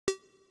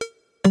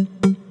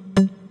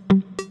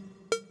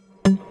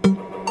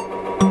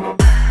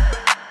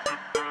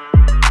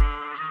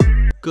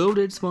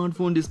Curved-edge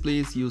smartphone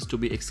displays used to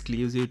be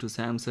exclusive to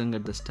Samsung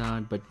at the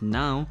start, but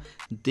now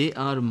they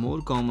are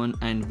more common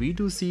and we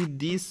do see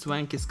these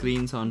swanky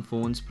screens on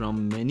phones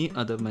from many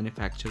other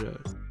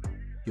manufacturers.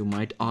 You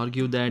might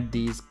argue that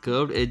these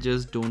curved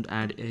edges don't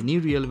add any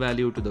real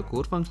value to the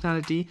core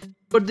functionality,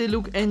 but they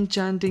look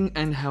enchanting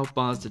and have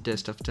passed the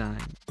test of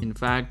time. In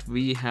fact,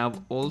 we have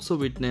also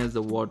witnessed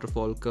the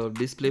waterfall curved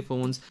display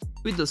phones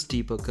with the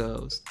steeper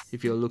curves.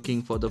 If you're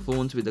looking for the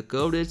phones with the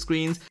curved edge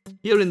screens,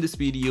 here in this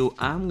video,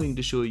 I'm going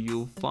to show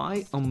you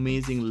 5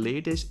 amazing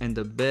latest and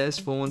the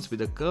best phones with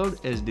the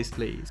curved edge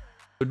displays.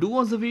 So do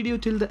watch the video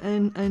till the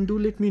end and do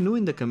let me know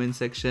in the comment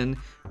section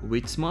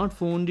which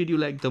smartphone did you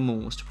like the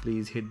most.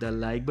 Please hit the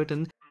like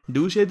button,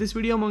 do share this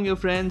video among your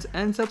friends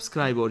and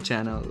subscribe our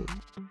channel.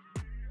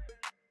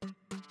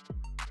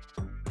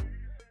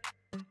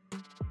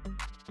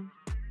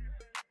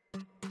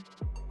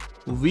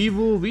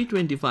 Vivo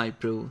V25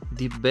 Pro,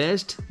 the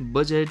best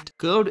budget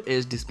curved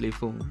edge display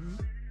phone.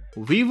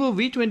 Vivo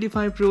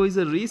V25 Pro is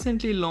a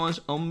recently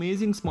launched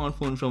amazing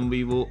smartphone from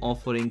Vivo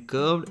offering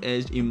curved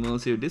edged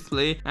immersive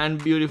display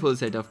and beautiful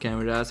set of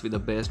cameras with the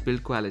best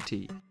build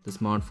quality. The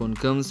smartphone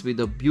comes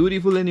with a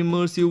beautiful and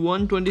immersive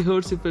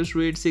 120Hz refresh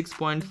rate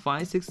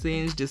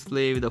 6.56-inch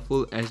display with a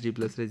full HD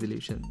plus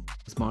resolution.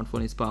 The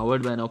smartphone is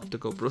powered by an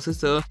octa-core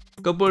processor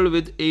coupled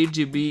with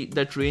 8GB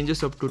that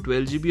ranges up to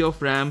 12GB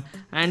of RAM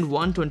and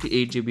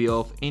 128GB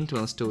of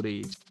internal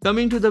storage.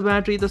 Coming to the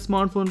battery, the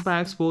smartphone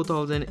packs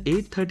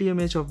 4830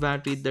 mAh of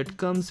battery that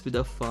comes with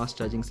a fast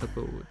charging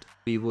support.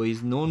 Vivo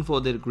is known for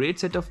their great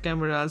set of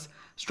cameras,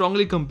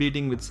 strongly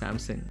competing with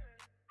Samsung.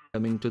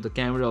 Coming to the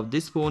camera of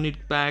this phone,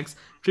 it packs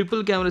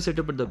triple camera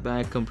setup at the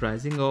back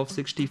comprising of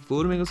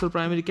 64 megapixel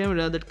primary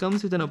camera that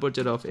comes with an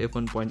aperture of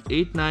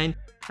f1.89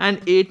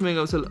 and 8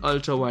 megapixel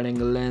ultra wide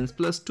angle lens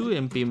plus 2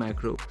 MP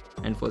macro.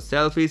 And for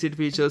selfies, it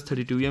features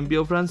 32 MP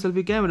of front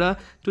selfie camera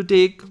to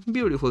take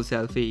beautiful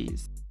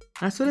selfies.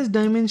 As far as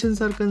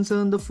dimensions are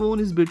concerned, the phone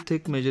is bit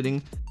thick,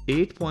 measuring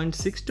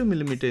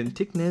 8.62mm in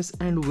thickness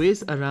and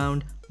weighs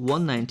around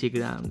 190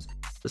 grams.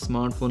 The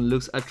smartphone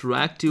looks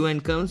attractive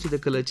and comes with a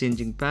color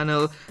changing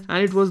panel,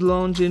 and it was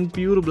launched in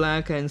pure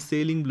black and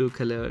sailing blue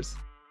colors.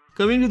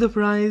 Coming to the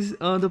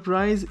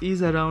price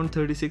is around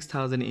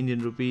 36,000 Indian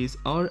rupees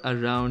or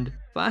around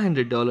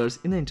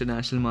 $500 in the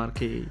international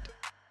market.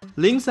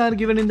 Links are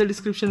given in the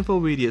description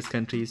for various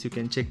countries. You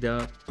can check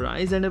the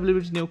price and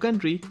availability in your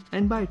country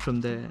and buy it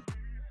from there.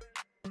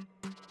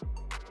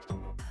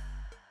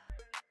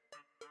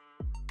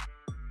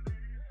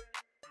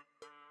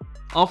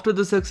 After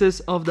the success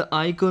of the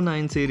iQOO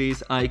 9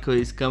 series, iQOO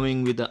is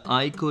coming with the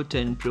iQOO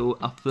 10 Pro,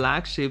 a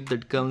flagship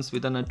that comes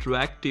with an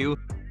attractive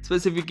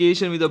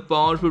specification with a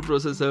powerful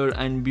processor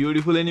and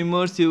beautiful and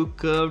immersive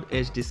curved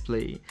edge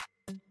display.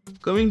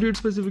 Coming to its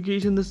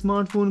specification, the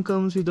smartphone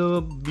comes with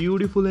a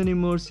beautiful and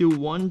immersive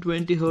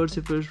 120Hz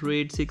refresh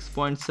rate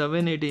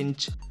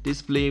 6.78-inch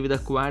display with a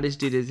Quad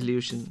HD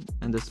resolution,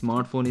 and the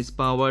smartphone is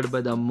powered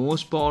by the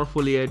most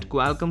powerful yet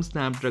Qualcomm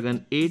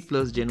Snapdragon 8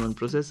 Plus Gen 1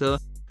 processor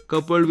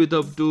coupled with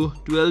up to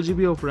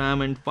 12GB of RAM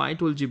and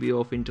 512GB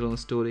of internal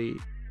storage.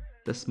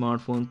 The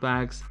smartphone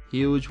packs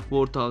huge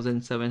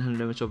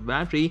 4700 mAh of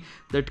battery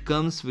that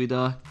comes with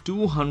a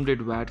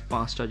 200-watt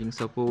fast charging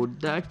support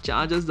that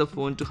charges the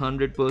phone to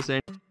 100%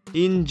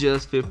 in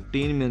just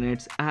 15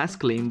 minutes as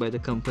claimed by the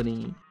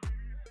company.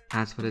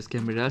 As far as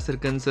cameras are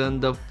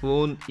concerned, the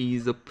phone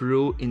is a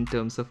pro in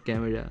terms of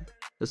camera.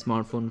 The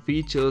smartphone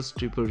features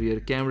triple rear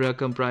camera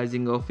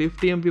comprising of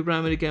 50MP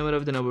primary camera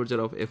with an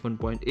aperture of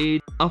f1.8,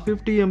 a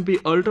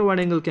 50MP ultra wide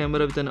angle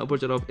camera with an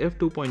aperture of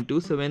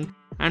f2.27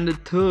 and a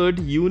third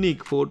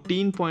unique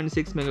 14.6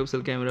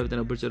 megapixel camera with an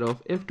aperture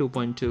of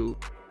f2.2.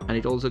 And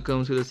it also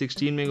comes with a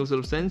 16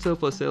 megapixel sensor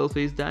for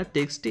selfies that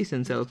takes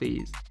decent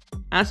selfies.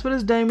 As far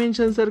as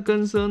dimensions are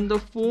concerned, the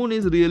phone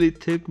is really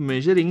thick,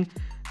 measuring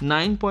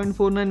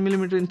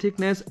 9.49mm in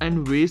thickness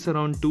and weighs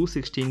around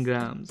 216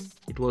 grams.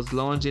 It was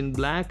launched in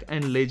black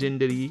and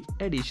legendary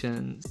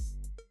editions.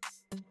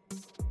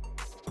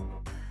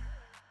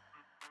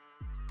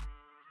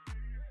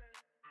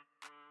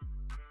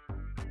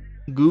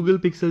 Google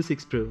Pixel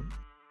 6 Pro.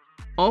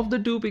 Of the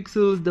two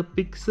Pixels, the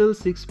Pixel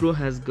 6 Pro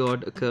has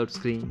got a curved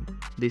screen.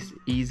 This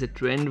is a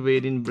trend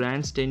wherein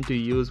brands tend to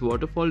use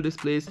waterfall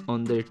displays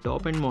on their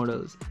top-end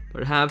models,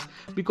 perhaps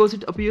because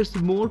it appears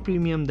more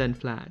premium than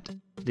flat.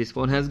 This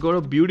phone has got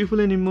a beautiful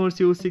and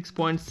immersive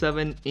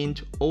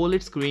 6.7-inch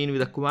OLED screen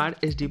with a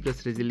Quad HD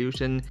Plus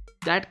resolution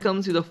that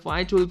comes with a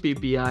 512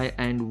 ppi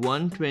and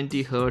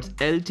 120Hz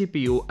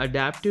LTPO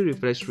adaptive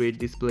refresh rate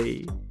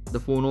display. The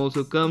phone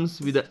also comes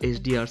with a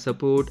HDR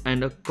support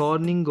and a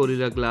Corning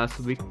Gorilla Glass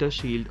Victor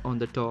shield on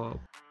the top.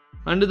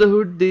 Under the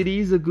hood, there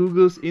is a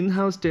Google's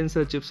in-house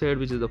Tensor chipset,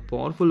 which is a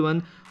powerful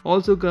one.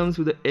 Also comes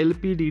with a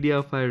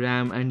LPDDR5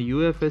 RAM and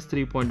UFS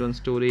 3.1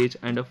 storage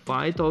and a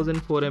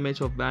 5004 mAh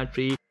of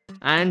battery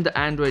and the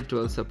Android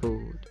 12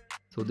 support.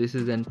 So this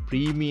is an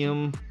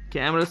premium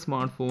camera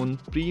smartphone,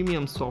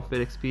 premium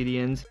software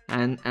experience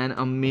and an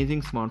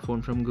amazing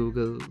smartphone from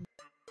Google.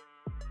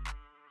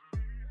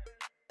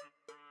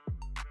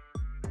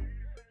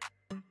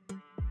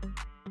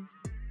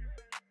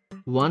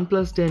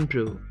 OnePlus 10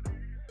 Pro.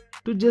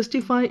 To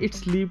justify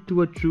its leap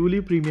to a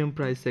truly premium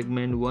price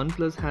segment,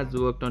 OnePlus has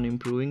worked on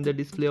improving the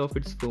display of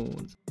its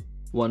phones.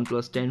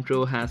 OnePlus 10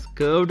 Pro has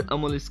curved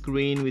AMOLED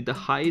screen with a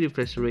high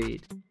refresh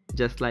rate.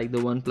 Just like the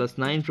OnePlus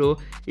 9 Pro,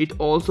 it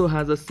also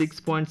has a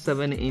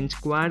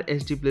 6.7-inch Quad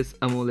HD Plus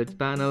AMOLED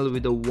panel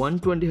with a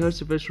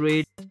 120Hz refresh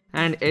rate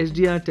and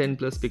HDR10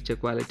 Plus picture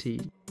quality.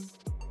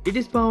 It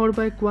is powered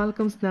by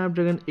Qualcomm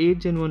Snapdragon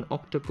 8 Gen 1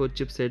 octa-core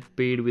chipset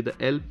paired with a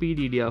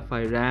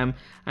LPDDR5 RAM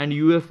and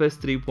UFS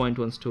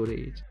 3.1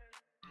 storage.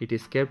 It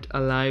is kept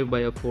alive by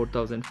a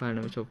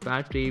 4500 mAh of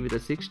battery with a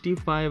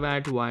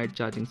 65W wired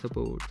charging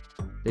support.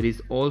 There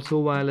is also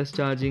wireless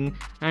charging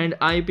and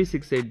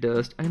IP68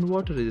 dust and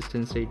water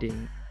resistance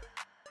rating.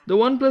 The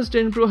OnePlus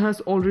 10 Pro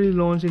has already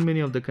launched in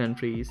many of the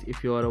countries.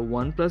 If you are a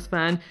OnePlus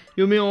fan,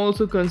 you may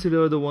also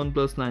consider the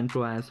OnePlus 9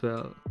 Pro as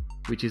well,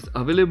 which is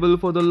available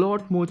for the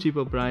lot more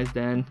cheaper price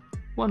than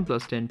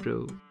OnePlus 10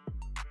 Pro.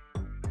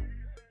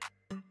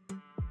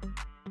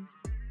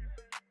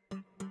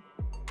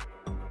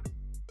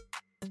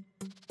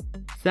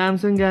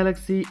 Samsung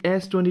Galaxy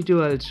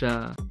S22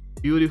 Ultra.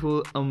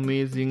 Beautiful,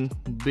 amazing,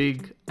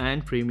 big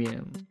and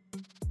premium.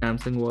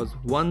 Samsung was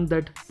one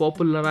that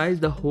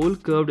popularized the whole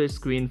curved edge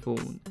screen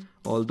phone.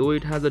 Although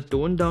it has a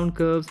toned down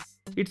curves,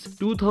 its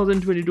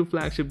 2022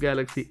 flagship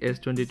Galaxy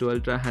S22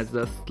 Ultra has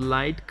a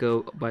slight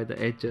curve by the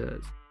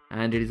edges.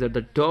 And it is at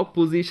the top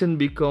position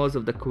because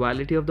of the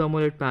quality of the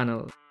AMOLED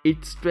panel.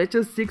 It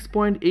stretches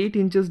 6.8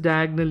 inches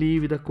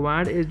diagonally with a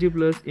Quad HD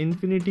Plus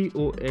Infinity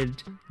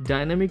O-Edge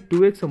dynamic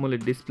 2x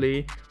AMOLED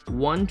display,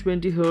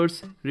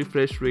 120Hz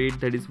refresh rate,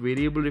 that is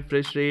variable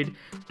refresh rate,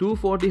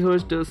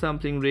 240Hz touch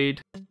sampling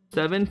rate,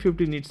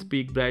 750 nits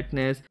peak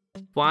brightness,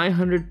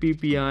 500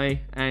 ppi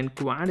and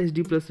Quad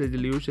HD Plus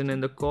resolution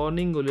and the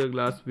Corning Gorilla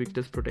Glass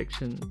Victus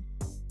protection.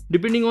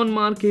 Depending on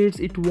markets,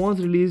 it was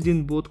released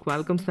in both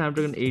Qualcomm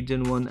Snapdragon 8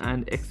 Gen 1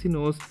 and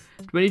Exynos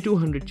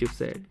 2200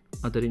 chipset.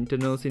 Other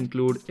internals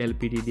include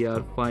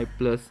LPDDR5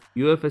 plus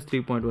UFS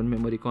 3.1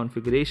 memory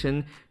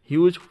configuration,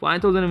 huge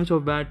 5000 mAh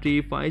of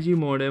battery, 5G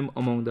modem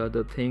among the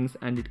other things,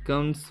 and it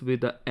comes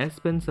with the S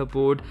Pen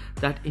support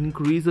that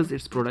increases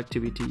its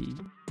productivity.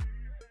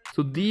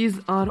 So these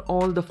are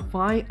all the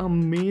 5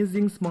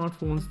 amazing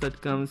smartphones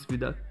that comes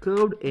with a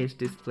curved edge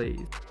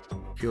displays.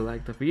 If you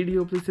like the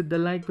video, please hit the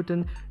like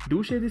button.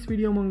 Do share this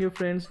video among your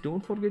friends.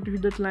 Don't forget to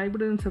hit that like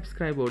button and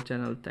subscribe our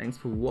channel. Thanks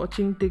for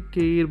watching. Take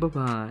care. Bye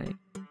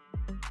bye.